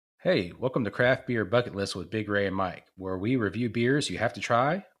Hey, welcome to Craft Beer Bucket List with Big Ray and Mike, where we review beers you have to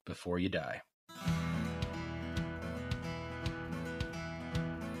try before you die.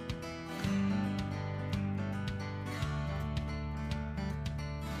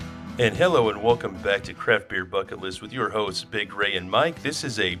 And hello and welcome back to Craft Beer Bucket List with your hosts, Big Ray and Mike. This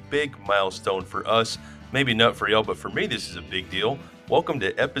is a big milestone for us. Maybe not for y'all, but for me, this is a big deal. Welcome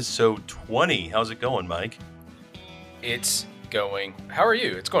to episode 20. How's it going, Mike? It's going. How are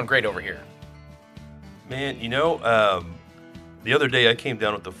you? It's going great over here. Man, the other day I came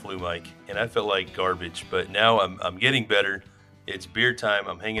down with the flu, Mike, and I felt like garbage, but now I'm getting better. It's beer time.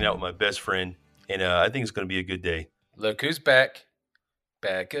 I'm hanging out with my best friend, and I think it's going to be a good day. Look who's back.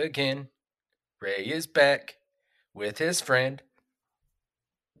 Back again. Ray is back with his friend.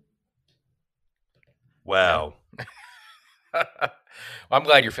 Wow. Well, I'm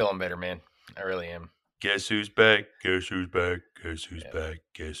glad you're feeling better, man. I really am. Guess who's back? Guess who's back? Guess who's back?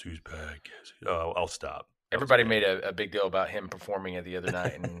 Guess who's back? Oh, I'll stop. Everybody made a big deal about him performing it the other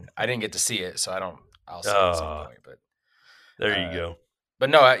night, and I didn't get to see it, so I'll see it at some point. But there you go. But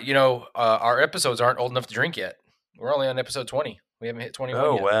no, our episodes aren't old enough to drink yet. We're only on episode 20. We haven't hit 21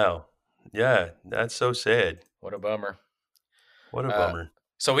 Oh, yet. wow. Yeah, that's so sad. What a bummer. What a bummer.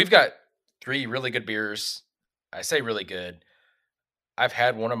 So we've got 3 really good beers. I say really good. I've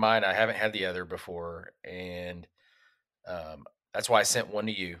had one of mine. I haven't had the other before, and that's why I sent one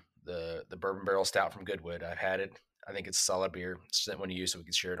to you. The Bourbon Barrel Stout from Goodwood. I've had it. I think it's a solid beer. Sent one to you so we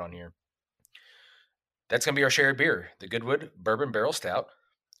can share it on here. That's going to be our shared beer, the Goodwood Bourbon Barrel Stout.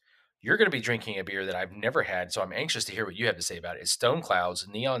 You're going to be drinking a beer that I've never had, so I'm anxious to hear what you have to say about it. It's Stone Cloud's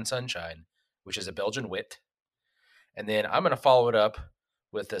Neon Sunshine, which is a Belgian wit. And then I'm going to follow it up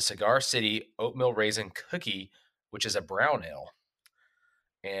with the Cigar City Oatmeal Raisin Cookie, which is a brown ale.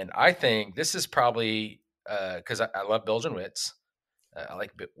 And I think this is probably because I love Belgian wits. I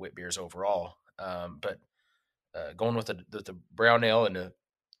like wit beers overall. But going with the brown ale and the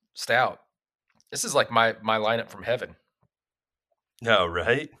stout, this is like my lineup from heaven. No,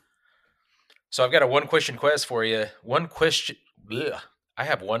 right? So I've got a one question quiz for you. I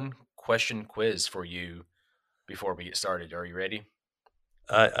have one question quiz for you before we get started. Are you ready?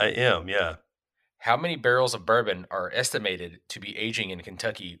 I am, yeah. How many barrels of bourbon are estimated to be aging in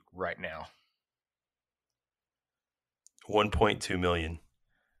Kentucky right now? 1.2 million.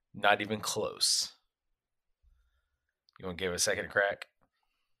 Not even close. You want to give it a second crack?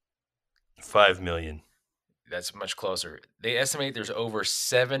 5 million. That's much closer. They estimate there's over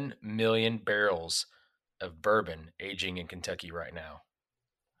 7 million barrels of bourbon aging in Kentucky right now.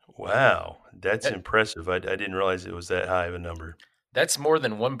 Wow, that's impressive. I didn't realize it was that high of a number. That's more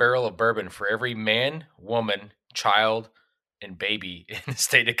than 1 barrel of bourbon for every man, woman, child, and baby in the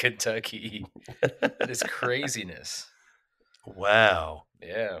state of Kentucky. That is craziness. Wow.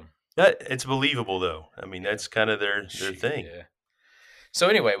 Yeah. It's believable though. I mean, that's kind of their thing. Yeah. So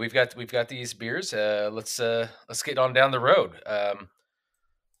anyway, we've got these beers. Let's get on down the road. I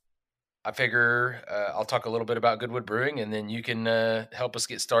figure I'll talk a little bit about Goodwood Brewing, and then you can help us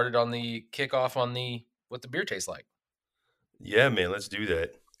get started on the kickoff on what the beer tastes like. Yeah, man, let's do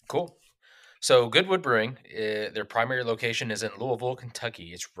that. Cool. So Goodwood Brewing, their primary location is in Louisville,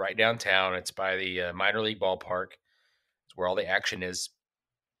 Kentucky. It's right downtown. It's by the minor league ballpark. It's where all the action is.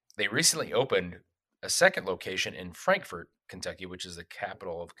 They recently opened a second location in Frankfort, Kentucky, which is the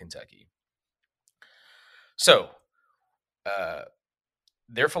capital of Kentucky. So,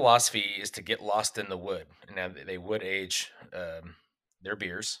 their philosophy is to get lost in the wood. Now, they wood age their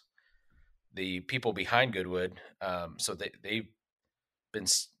beers. The people behind Goodwood, so they've been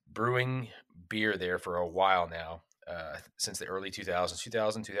brewing beer there for a while now, since the early 2000s,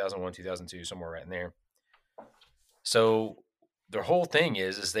 2000, 2001, 2002, somewhere right in there. So their whole thing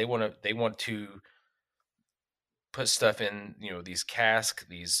is they want to put stuff in, these casks,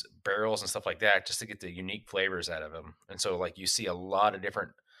 these barrels and stuff like that, just to get the unique flavors out of them. And so like you see a lot of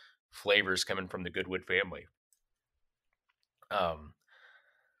different flavors coming from the Goodwood family.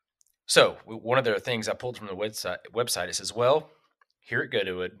 So one of the things I pulled from the website, it says, well, here at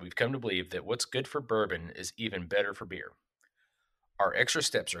Goodwood, we've come to believe that what's good for bourbon is even better for beer. Our extra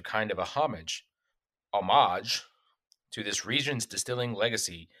steps are kind of a homage to this region's distilling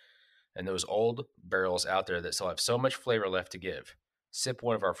legacy and those old barrels out there that still have so much flavor left to give. Sip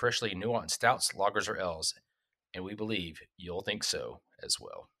one of our freshly nuanced stouts, lagers, or ales, and we believe you'll think so as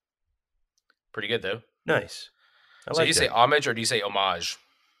well. Pretty good, though. Nice. So do you say homage or do you say homage?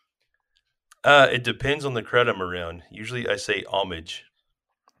 It depends on the crowd I'm around. Usually I say homage.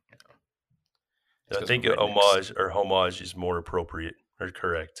 I think homage is more appropriate or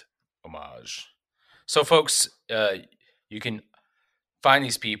correct. Homage. So, folks, you can find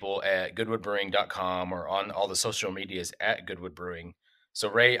these people at goodwoodbrewing.com or on all the social medias at Goodwood Brewing. So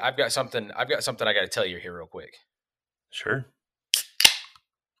Ray, I've got something I got to tell you here real quick. Sure.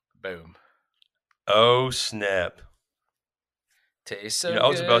 Boom. Oh, snap. Tastes so I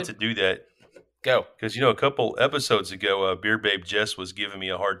was about good. to do that. Go. Because, a couple episodes ago, Beer Babe Jess was giving me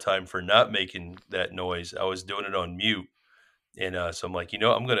a hard time for not making that noise. I was doing it on mute. And so I'm like,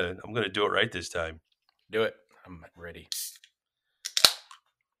 I'm gonna do it right this time. Do it. I'm ready.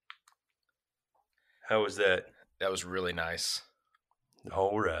 How was that? That was really nice.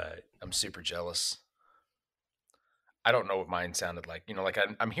 All right. I'm super jealous. I don't know what mine sounded like. Like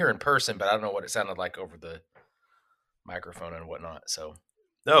I'm here in person, but I don't know what it sounded like over the microphone and whatnot. So.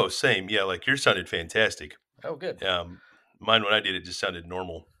 Oh, same. Yeah, like yours sounded fantastic. Oh, good. Mine, when I did it, just sounded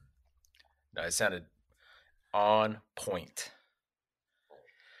normal. No, it sounded on point.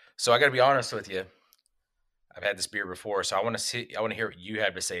 So I got to be honest with you. I've had this beer before, so I want to hear what you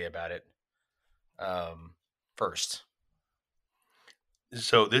have to say about it. First.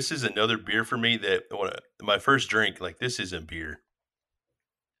 So this is another beer for me that my first drink, like this isn't beer,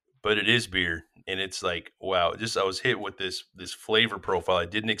 but it is beer. And it's like, wow, I was hit with this flavor profile I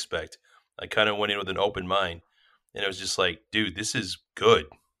didn't expect. I kind of went in with an open mind, and it was just like, dude, this is good.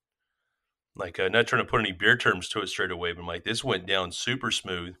 Like, not trying to put any beer terms to it straight away, but I'm like, this went down super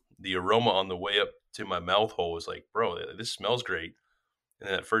smooth. The aroma on the way up to my mouth hole was like, bro, this smells great. And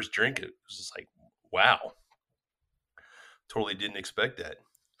then that first drink, it was just like, wow. Totally didn't expect that.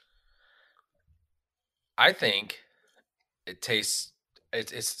 I think it tastes,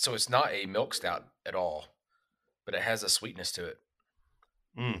 it's not a milk stout at all, but it has a sweetness to it.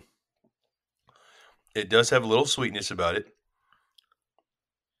 It does have a little sweetness about it.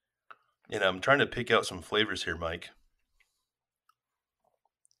 And I'm trying to pick out some flavors here, Mike.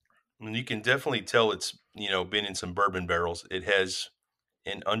 And you can definitely tell it's, been in some bourbon barrels. It has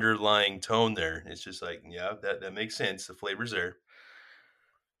an underlying tone there. It's just like, yeah, that makes sense. The flavor's there.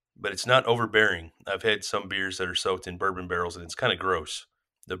 But it's not overbearing. I've had some beers that are soaked in bourbon barrels, and it's kind of gross.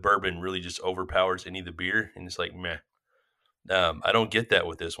 The bourbon really just overpowers any of the beer, and it's like, meh. I don't get that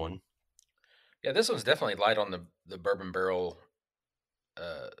with this one. Yeah, this one's definitely light on the bourbon barrel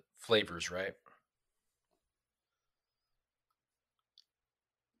flavors, right?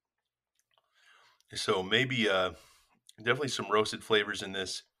 So maybe definitely some roasted flavors in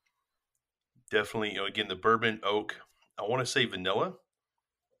this. Definitely, again, the bourbon, oak. I want to say vanilla.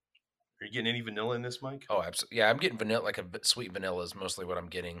 Are you getting any vanilla in this, Mike? Oh, absolutely. Yeah, I'm getting vanilla, like a sweet vanilla is mostly what I'm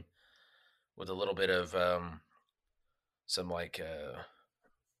getting, with a little bit of some like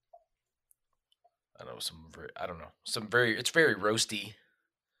I don't know, it's very roasty,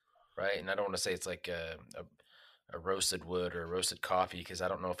 right? And I don't want to say it's like a roasted wood or a roasted coffee, because I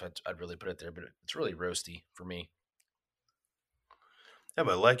don't know if I'd really put it there, but it's really roasty for me. Yeah,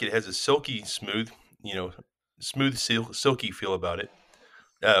 but I like it. It has a silky, smooth, silky feel about it,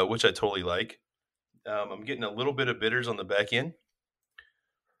 which I totally like. I'm getting a little bit of bitters on the back end,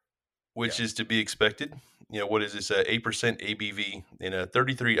 which is to be expected. What is this? 8% ABV and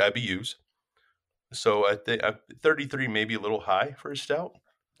 33 IBUs. So I think 33 may be a little high for a stout.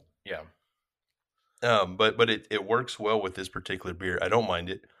 Yeah. But it works well with this particular beer. I don't mind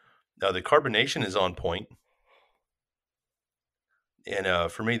it. Now the carbonation is on point.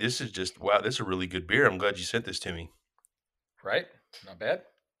 And for me, this is just, wow, this is a really good beer. I'm glad you sent this to me. Right? Not bad.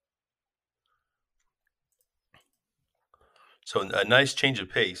 So a nice change of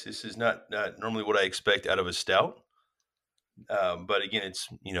pace. This is not normally what I expect out of a stout. But again, it's,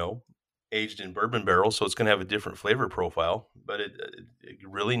 aged in bourbon barrels, so it's going to have a different flavor profile. But a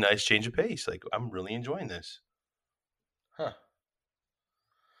really nice change of pace. Like, I'm really enjoying this. Huh.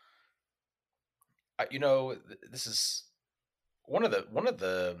 This is one of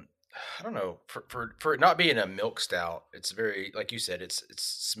the I don't know, for it not being a milk stout. It's very, like you said, it's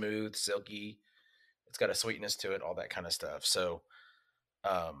smooth, silky. It's got a sweetness to it, all that kind of stuff. So,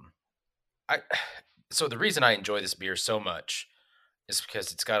 so the reason I enjoy this beer so much is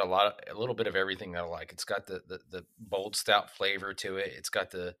because it's got a little bit of everything that I like. It's got the bold stout flavor to it. It's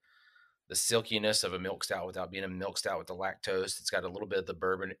got the silkiness of a milk stout without being a milk stout with the lactose. It's got a little bit of the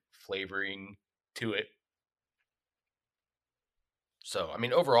bourbon flavoring to it. So, I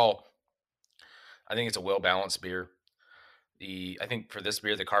mean, overall, I think it's a well-balanced beer. I think for this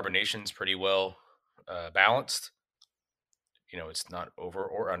beer, the carbonation's pretty well balanced. It's not over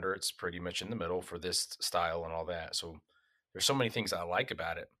or under. It's pretty much in the middle for this style and all that. So there's so many things I like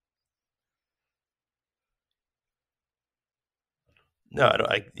about it. No,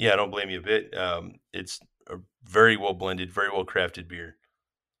 I don't blame you a bit. It's a very well blended, very well crafted beer.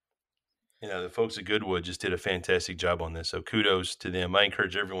 The folks at Goodwood just did a fantastic job on this. So kudos to them. I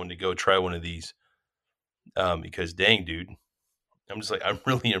encourage everyone to go try one of these because dang, dude, I'm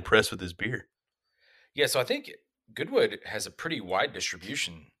really impressed with this beer. Yeah, so I think Goodwood has a pretty wide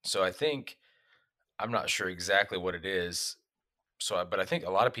distribution. So I think I'm not sure exactly what it is. But I think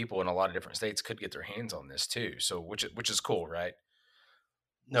a lot of people in a lot of different states could get their hands on this too. So which is cool, right?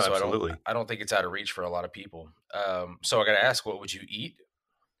 No, So absolutely. I don't think it's out of reach for a lot of people. So I got to ask, what would you eat,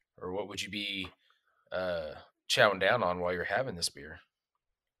 or what would you be chowing down on while you're having this beer?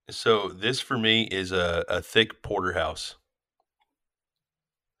 So this for me is a thick porterhouse.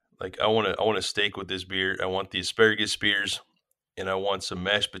 Like I want a steak with this beer. I want the asparagus spears, and I want some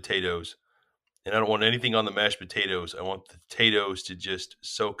mashed potatoes. And I don't want anything on the mashed potatoes. I want the potatoes to just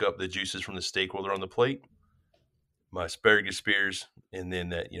soak up the juices from the steak while they're on the plate. My asparagus spears, and then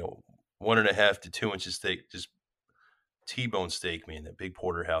that 1.5 to 2 inches thick, just T-bone steak, man. That big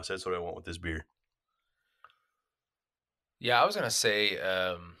porterhouse. That's what I want with this beer. Yeah, I was gonna say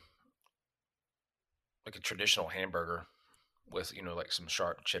like a traditional hamburger with like some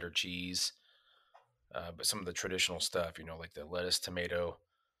sharp cheddar cheese, but some of the traditional stuff, like the lettuce, tomato,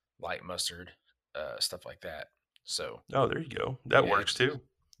 light mustard, stuff like that. So Oh, there you go. That yeah, works too.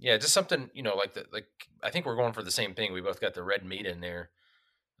 yeah, just something like I think we're going for the same thing. We both got the red meat in there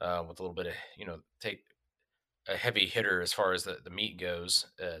with a little bit of take a heavy hitter as far as the meat goes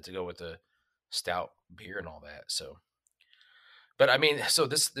to go with the stout beer and all that. So, but I mean, so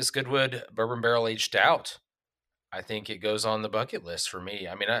this Goodwood bourbon barrel aged stout, I think it goes on the bucket list for me.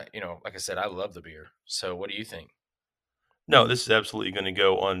 I mean, like I said, I love the beer. So, what do you think? No, this is absolutely going to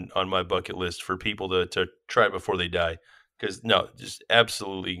go on my bucket list for people to try before they die. Because no, just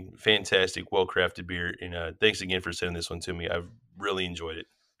absolutely fantastic, well crafted beer. And thanks again for sending this one to me. I've really enjoyed it.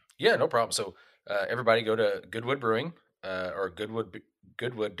 Yeah, no problem. So, everybody go to Goodwood Brewing or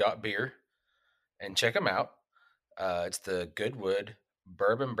Goodwood.beer and check them out. It's the Goodwood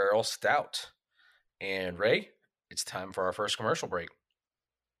Bourbon Barrel Stout. And Ray, it's time for our first commercial break.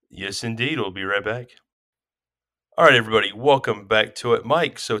 Yes, indeed. We'll be right back. All right, everybody, welcome back to it.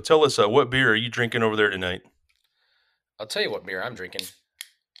 Mike, so tell us, what beer are you drinking over there tonight? I'll tell you what beer I'm drinking.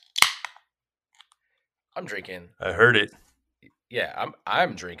 I'm drinking. I heard it. Yeah,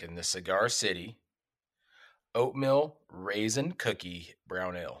 I'm drinking the Cigar City Oatmeal Raisin Cookie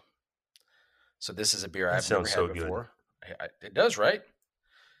Brown Ale. So this is a beer That I've never sounds had so good. before. It does, right?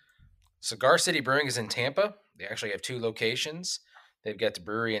 Cigar City Brewing is in Tampa. They actually have 2 locations. They've got the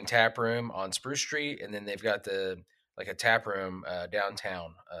brewery and tap room on Spruce Street, and then they've got a tap room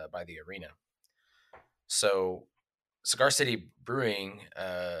downtown by the arena. So Cigar City Brewing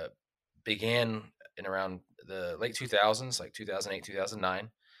began in around the late 2000s, like 2008, 2009.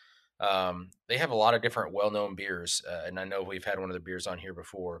 They have a lot of different well-known beers, and I know we've had one of the beers on here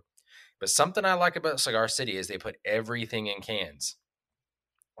before. But something I like about Cigar City is they put everything in cans.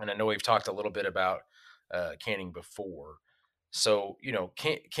 And I know we've talked a little bit about canning before. So,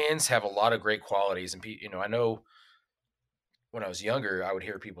 cans have a lot of great qualities. And, I know when I was younger, I would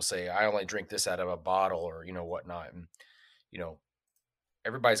hear people say, I only drink this out of a bottle or, whatnot. And, you know,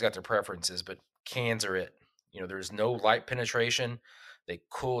 everybody's got their preferences, but cans are it. There's no light penetration. They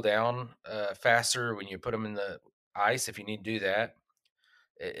cool down faster when you put them in the ice if you need to do that.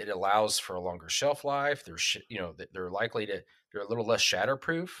 It allows for a longer shelf life. They're likely to, they're a little less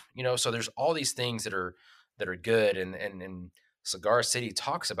shatterproof. So there's all these things that are good, and Cigar City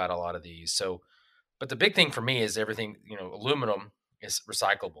talks about a lot of these. So, but the big thing for me is everything. Aluminum is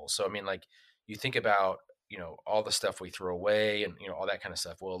recyclable. So I mean, like you think about all the stuff we throw away and all that kind of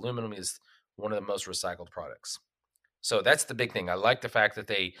stuff. Well, aluminum is one of the most recycled products. So that's the big thing. I like the fact that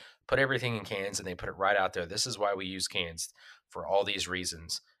they put everything in cans and they put it right out there. This is why we use cans for all these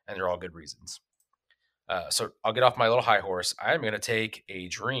reasons, and they're all good reasons. So I'll get off my little high horse. I'm going to take a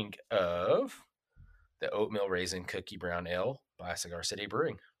drink of the Oatmeal Raisin Cookie Brown Ale by Cigar City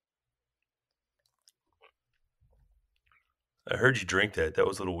Brewing. I heard you drink that. That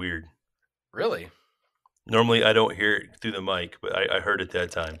was a little weird. Really? Normally, I don't hear it through the mic, but I heard it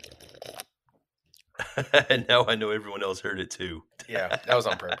that time. And now I know everyone else heard it too. Yeah, that was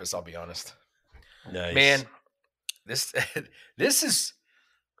on purpose. I'll be honest. Nice, man. This this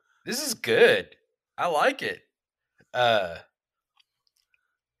is good. I like it.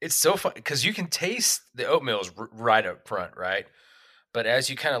 It's so fun because you can taste the oatmeal is right up front, right? But as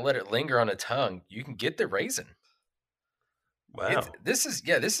you kind of let it linger on the tongue, you can get the raisin. Wow. This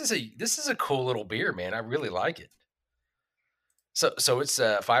is a cool little beer, man. I really like it. So it's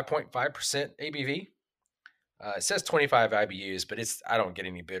 5.5% ABV. It says 25 IBUs, but I don't get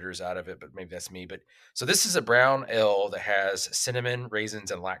any bitters out of it, but maybe that's me. But so this is a brown ale that has cinnamon, raisins,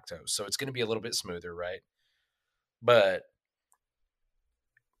 and lactose. So it's going to be a little bit smoother, right? But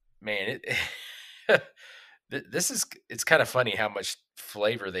man, it's kind of funny how much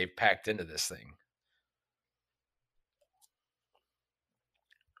flavor they've packed into this thing.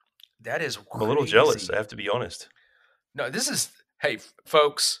 That is I'm a little jealous, crazy. I have to be honest. No, hey,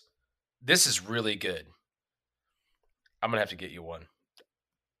 folks, this is really good. I'm gonna have to get you one.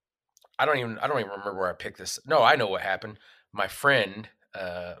 I don't even remember where I picked this. No, I know what happened. My friend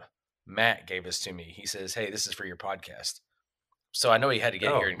Matt gave this to me. He says, "Hey, this is for your podcast." So I know he had to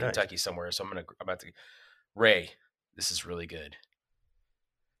get it here Oh, in nice. Kentucky somewhere. So I'm about to Ray. This is really good.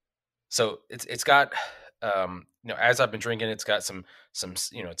 So it's got as I've been drinking, it's got some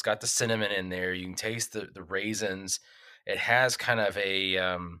it's got the cinnamon in there. You can taste the raisins. It has kind of a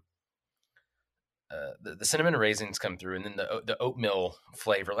the cinnamon raisins come through, and then the oatmeal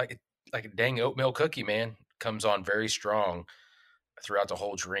flavor, like a dang oatmeal cookie, man, comes on very strong throughout the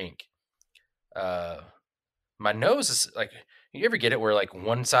whole drink. My nose is like, you ever get it where like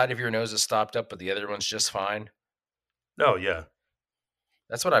one side of your nose is stopped up, but the other one's just fine? Oh, yeah.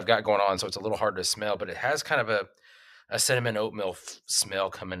 That's what I've got going on. So it's a little hard to smell, but it has kind of a cinnamon oatmeal smell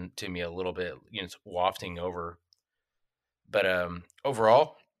coming to me a little bit. It's wafting over. But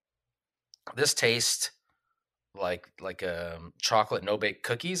overall, this tastes like chocolate no bake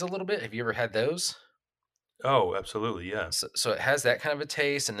cookies a little bit. Have you ever had those? Oh, absolutely, yeah. So it has that kind of a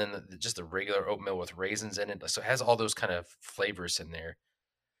taste, and then just the regular oatmeal with raisins in it. So it has all those kind of flavors in there.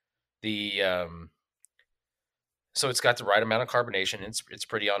 The so it's got the right amount of carbonation. It's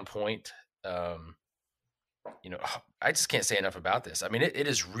pretty on point. Um, I just can't say enough about this. I mean, it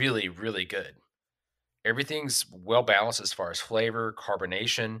is really, really good. Everything's well balanced as far as flavor,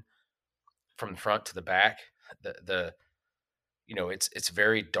 carbonation from the front to the back. The it's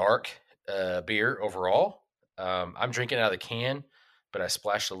very dark beer overall. I'm drinking out of the can, but I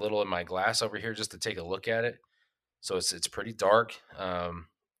splashed a little in my glass over here just to take a look at it. So it's pretty dark. I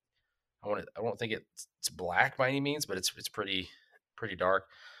don't think it's black by any means, but it's pretty dark.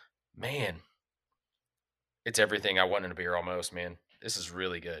 Man, it's everything I want in a beer almost, man. This is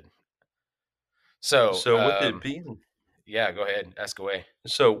really good. So, So with it being yeah, go ahead, ask away.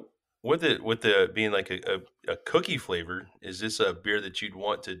 so with the being like a cookie flavor, is this a beer that you'd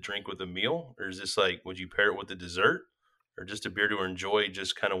want to drink with a meal? Or is this like, would you pair it with a dessert? Or just a beer to enjoy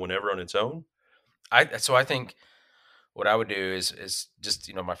just kind of whenever on its own? I think what I would do is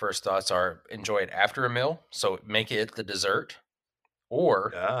just my first thoughts are enjoy it after a meal, so make it the dessert,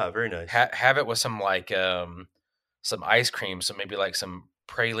 or Ah, very nice. have it with some ice cream, so maybe like some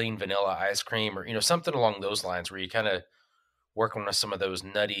praline vanilla ice cream, or something along those lines, where you kind of working with some of those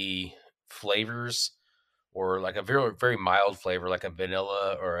nutty flavors, or like a very very mild flavor like a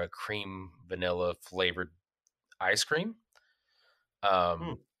vanilla or a cream vanilla flavored ice cream. Hmm.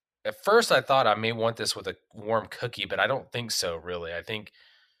 Um, at first, I thought I may want this with a warm cookie, but I don't think so. Really, I think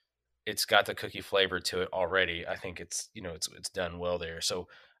it's got the cookie flavor to it already. I think it's done well there. So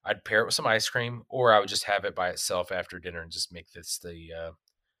I'd pair it with some ice cream, or I would just have it by itself after dinner and just make this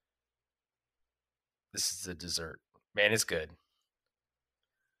is the dessert. Man, it's good.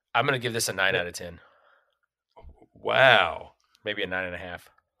 I'm gonna give this a 9 Yeah. out of 10, Wow. maybe a 9.5.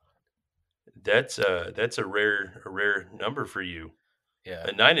 That's a rare number for you. Yeah,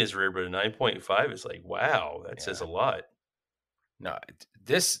 A 9 is rare, but a 9.5 is like, wow, that says yeah. a lot. No,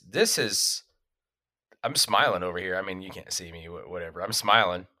 this is. I'm smiling over here. I mean, you can't see me, whatever. I'm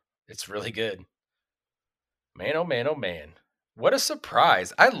smiling. It's really good. Man, oh man, oh man. What a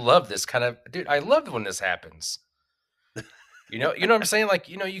surprise. I love this kind of dude. I love when this happens. You know what I'm saying? Like,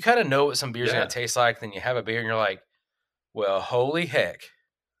 you kind of know what some beers are gonna Yeah. taste like, then you have a beer and you're like, well, holy heck.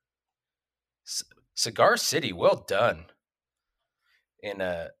 Cigar City, well done.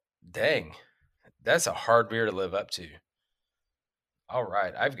 And dang, that's a hard beer to live up to. All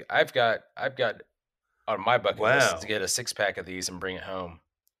right. I've got on my bucket list to Wow. get a 6-pack of these and bring it home.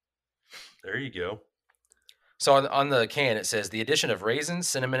 There you go. So on the can, it says the addition of raisins,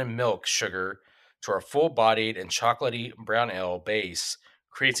 cinnamon, and milk sugar to our full-bodied and chocolatey brown ale base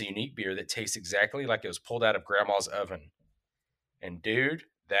creates a unique beer that tastes exactly like it was pulled out of grandma's oven. And dude,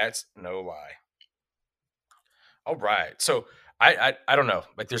 that's no lie. All right, so I don't know,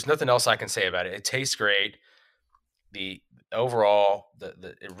 like there's nothing else I can say about it. It tastes great. The overall,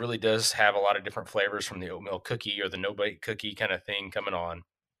 the it really does have a lot of different flavors from the oatmeal cookie or the no bake cookie kind of thing coming on.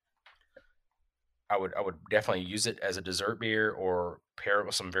 I would definitely use it as a dessert beer or pair it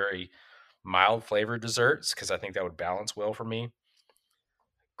with some very mild flavored desserts because I think that would balance well for me.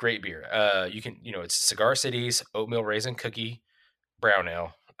 Great beer. You can, it's Cigar City's oatmeal raisin cookie brown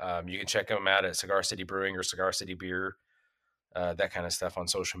ale. You can check them out at Cigar City Brewing or Cigar City Beer, that kind of stuff on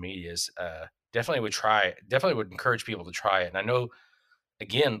social medias. Definitely would try it. Definitely would encourage people to try it. And I know,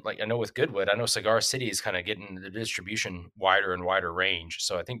 again, like I know with Goodwood, I know Cigar City is kind of getting the distribution wider and wider range.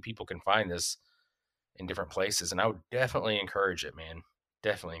 So I think people can find this in different places. And I would definitely encourage it, man.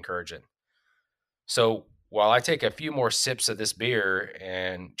 Definitely encourage it. So while I take a few more sips of this beer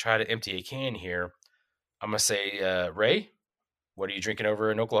and try to empty a can here, I'm going to say, Ray, what are you drinking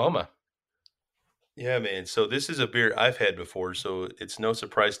over in Oklahoma? Yeah, man. So this is a beer I've had before, so it's no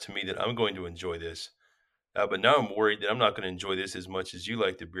surprise to me that I'm going to enjoy this. But now I'm worried that I'm not going to enjoy this as much as you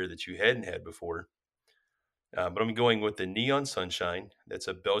like the beer that you hadn't had before. But I'm going with the Neon Sunshine. That's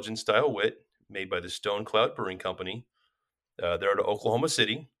a Belgian style wit made by the Stone Cloud Brewing Company. They're out of Oklahoma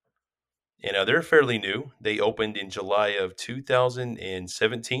City, and they're fairly new. They opened in July of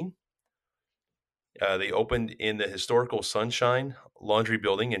 2017. They opened in the historical Sunshine Laundry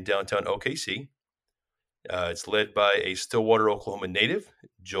Building in downtown OKC. It's led by a Stillwater, Oklahoma native,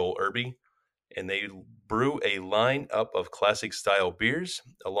 Joel Irby, and they brew a line up of classic style beers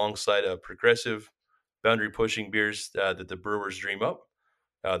alongside a progressive, boundary pushing beers that the brewers dream up.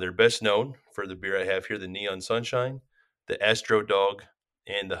 They're best known for the beer I have here, the Neon Sunshine, the Astro Dog,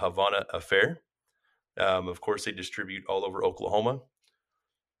 and the Havana Affair. Of course, they distribute all over Oklahoma.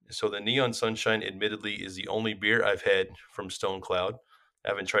 So the Neon Sunshine, admittedly, is the only beer I've had from Stone Cloud. I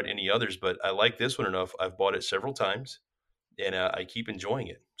haven't tried any others, but I like this one enough. I've bought it several times, and I keep enjoying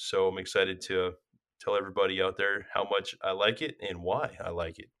it. So I'm excited to tell everybody out there how much I like it and why I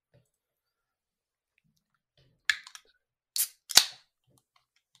like it.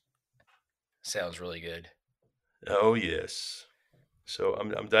 Sounds really good. Oh yes. So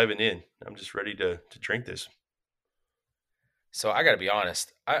I'm diving in. I'm just ready to drink this. So I got to be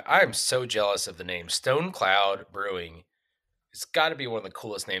honest, I'm so jealous of the name Stone Cloud Brewing. It's got to be one of the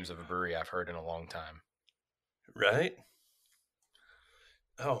coolest names of a brewery I've heard in a long time. Right?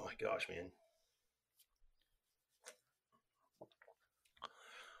 Oh my gosh, man.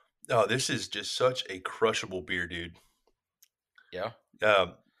 Oh, this is just such a crushable beer, dude. Yeah.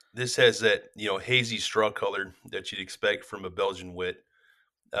 Um, this has that hazy straw color that you'd expect from a Belgian wit.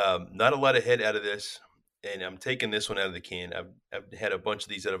 Not a lot of head out of this, and I'm taking this one out of the can. I've had a bunch of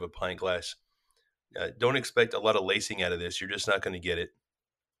these out of a pint glass. Don't expect a lot of lacing out of this. You're just not going to get it.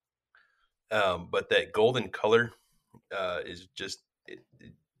 But that golden color is just,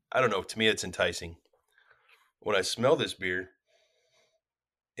 I don't know. To me, it's enticing. When I smell this beer,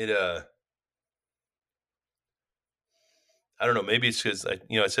 it I don't know. Maybe it's because I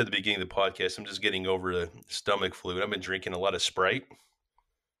said at the beginning of the podcast, I'm just getting over the stomach flu. I've been drinking a lot of Sprite,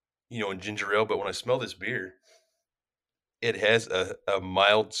 and ginger ale. But when I smell this beer, it has a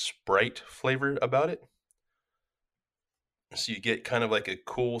mild Sprite flavor about it. So you get kind of like a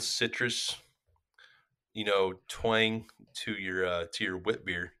cool citrus, twang to your wit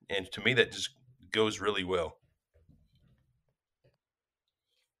beer, and to me that just goes really well.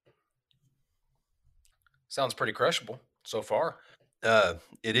 Sounds pretty crushable so far.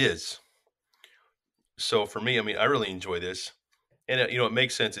 It is. So for me, I mean, I really enjoy this, and it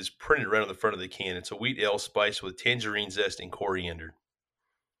makes sense. It's printed right on the front of the can. It's a wheat ale spice with tangerine zest and coriander.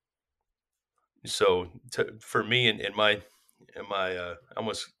 So for me and I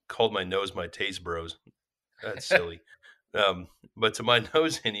almost called my nose my taste bros. That's silly. But to my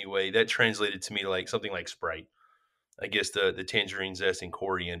nose anyway, that translated to me like something like Sprite. I guess the tangerine zest and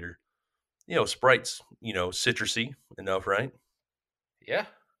coriander. Sprite's citrusy enough, right? Yeah.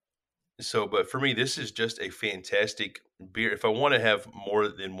 So, but for me, this is just a fantastic beer. If I want to have more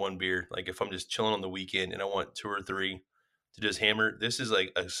than one beer, like if I'm just chilling on the weekend and I want two or three to just hammer, this is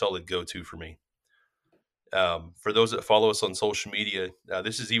like a solid go-to for me. For those that follow us on social media,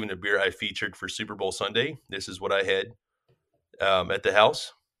 this is even a beer I featured for Super Bowl Sunday. This is what I had at the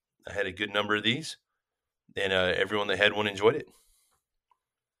house. I had a good number of these, and everyone that had one enjoyed it.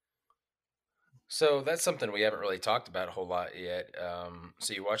 So that's something we haven't really talked about a whole lot yet.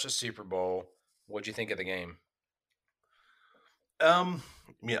 So you watched the Super Bowl. What'd you think of the game? I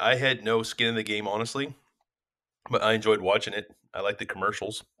mean, I had no skin in the game, honestly, but I enjoyed watching it. I like the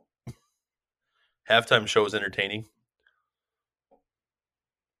commercials. Halftime show was entertaining.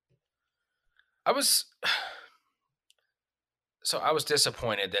 I was I was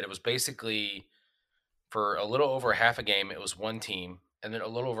disappointed that it was basically for a little over half a game, it was one team, and then a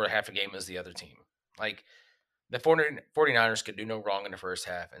little over half a game is the other team. Like the 49ers could do no wrong in the first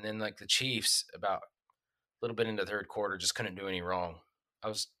half, and then like the Chiefs, about a little bit into the third quarter, just couldn't do any wrong.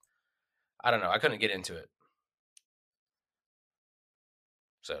 I don't know, I couldn't get into it.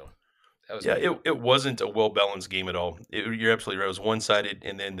 So that was Yeah, neat. it wasn't a well balanced game at all. You're absolutely right. It was one sided,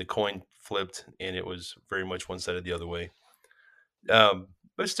 and then the coin flipped, and it was very much one sided the other way.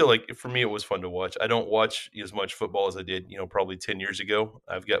 But still, like for me, it was fun to watch. I don't watch as much football as I did, probably 10 years ago.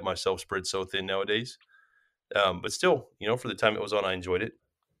 I've got myself spread so thin nowadays. But still, for the time it was on, I enjoyed it.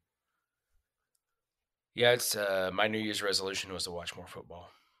 Yeah, it's my New Year's resolution was to watch more football.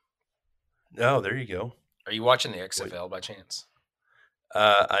 Oh, there you go. Are you watching the Wait, XFL by chance?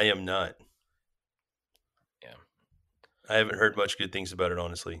 I am not. Yeah. I haven't heard much good things about it,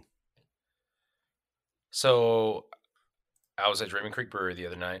 honestly. So I was at Dreaming Creek Brewery the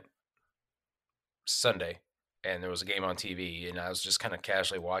other night, Sunday, and there was a game on TV, and I was just kind of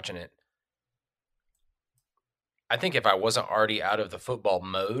casually watching it. I think if I wasn't already out of the football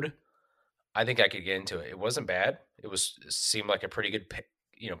mode, I think I could get into it. It wasn't bad. It seemed like a pretty good,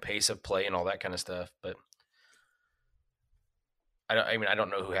 pace of play and all that kind of stuff. But I don't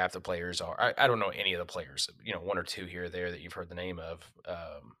know who half the players are. I don't know any of the players. One or two here or there that you've heard the name of.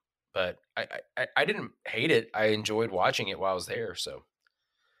 But I didn't hate it. I enjoyed watching it while I was there. So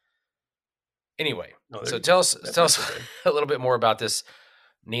anyway, Oh, so there you go. tell us That's okay. a little bit more about this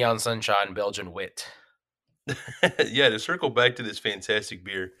Neon Sunshine Belgian Wit. Yeah, to circle back to this fantastic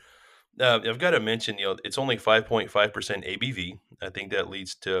beer, I've got to mention, it's only 5.5% ABV. I think that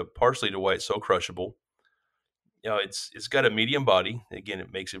leads to partially to why it's so crushable. It's got a medium body. Again,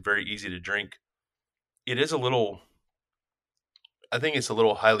 it makes it very easy to drink. It is a little, I think it's a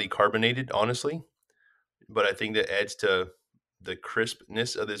little highly carbonated, honestly, but I think that adds to the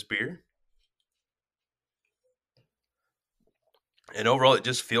crispness of this beer. And overall, it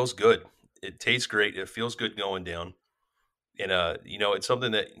just feels good. It tastes great. It feels good going down. And it's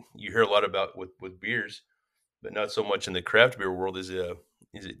something that you hear a lot about with beers, but not so much in the craft beer world. Is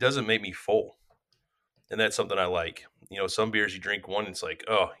it doesn't make me full, and that's something I like. Some beers you drink one, it's like,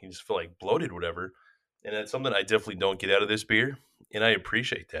 oh, you just feel like bloated, whatever, and that's something I definitely don't get out of this beer, and I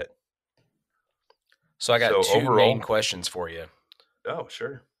appreciate that. So I got So two main overall, questions for you. oh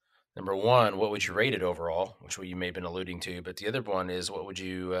sure. Number one, what would you rate it overall? Which you may have been alluding to, but the other one is what would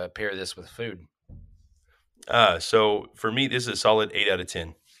you pair this with food? So for me, this is a solid 8 out of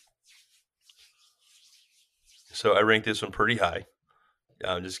 10. So I rank this one pretty high.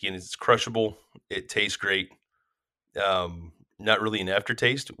 Just again, it's crushable. It tastes great. Not really an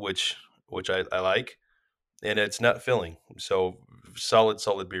aftertaste, which I like, and it's not filling. So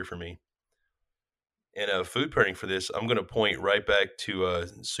solid beer for me. And a food pairing for this, I'm going to point right back to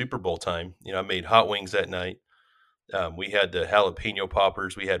Super Bowl time. I made hot wings that night. We had the jalapeno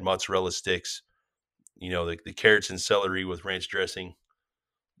poppers. We had mozzarella sticks. The carrots and celery with ranch dressing,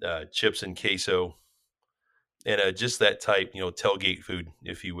 chips and queso, and just that type, tailgate food,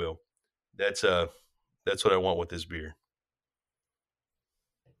 if you will. That's uh, that's what I want with this beer.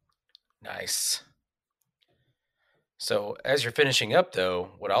 Nice. So as you're finishing up,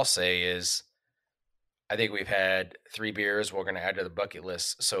 though, what I'll say is I think we've had 3 beers we're going to add to the bucket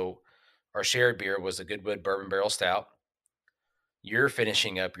list. So our shared beer was a Goodwood Bourbon Barrel Stout. You're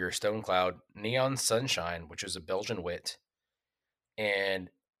finishing up your Stone Cloud Neon Sunshine, which is a Belgian wit. And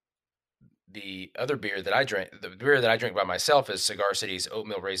the other beer that I drank, the beer that I drink by myself is Cigar City's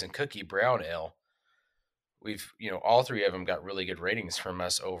Oatmeal Raisin Cookie Brown Ale. We've, all three of them got really good ratings from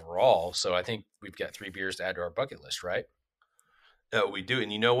us overall. So I think we've got 3 beers to add to our bucket list, right? We do,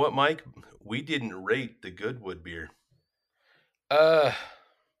 and you know what, Mike? We didn't rate the Goodwood beer. Uh,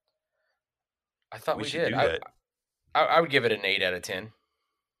 I thought We we should did. do that. I would give it an 8 out of 10.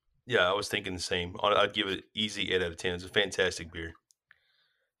 Yeah, I was thinking the same. I'd give it easy 8 out of 10. It's a fantastic beer.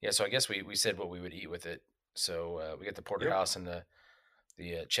 Yeah, so I guess we said what we would eat with it. So we got the Yep, porterhouse and the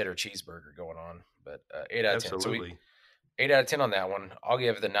cheddar cheeseburger going on, but 8 out of 10. So we absolutely. 8 out of 10 on that one. I'll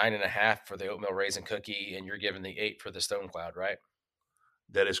give the 9.5 for the oatmeal raisin cookie, and you're giving the 8 for the Stone Cloud, right?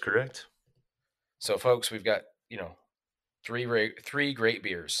 That is correct. So folks, we've got three great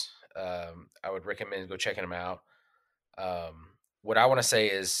beers. I would recommend go checking them out. What I want to say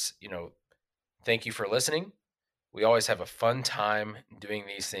is, thank you for listening. We always have a fun time doing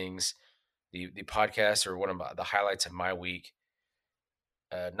these things. The podcasts are one of the highlights of my week.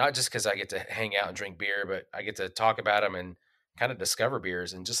 Not just because I get to hang out and drink beer, but I get to talk about them and kind of discover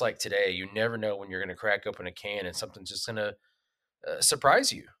beers. And just like today, you never know when you're going to crack open a can and something's just going to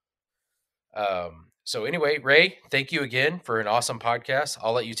surprise you. So anyway, Ray, thank you again for an awesome podcast.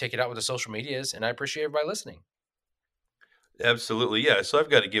 I'll let you take it out with the social medias, and I appreciate everybody listening. Absolutely. Yeah. So I've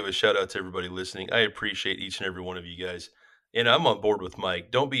got to give a shout out to everybody listening. I appreciate each and every one of you guys. And I'm on board with Mike.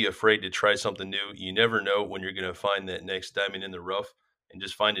 Don't be afraid to try something new. You never know when you're going to find that next diamond in the rough, and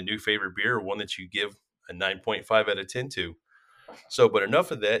just find a new favorite beer or one that you give a 9.5 out of 10 to. So, but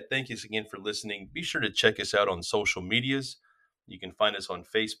enough of that. Thank you again for listening. Be sure to check us out on social medias. You can find us on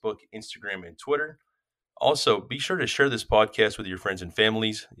Facebook, Instagram, and Twitter. Also, be sure to share this podcast with your friends and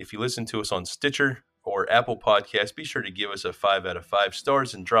families. If you listen to us on Stitcher or Apple Podcasts, be sure to give us a 5 out of 5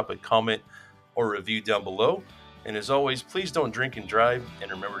 stars and drop a comment or review down below. And as always, please don't drink and drive, and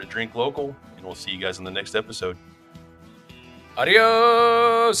remember to drink local, and we'll see you guys in the next episode.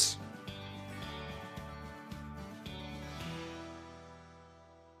 Adios!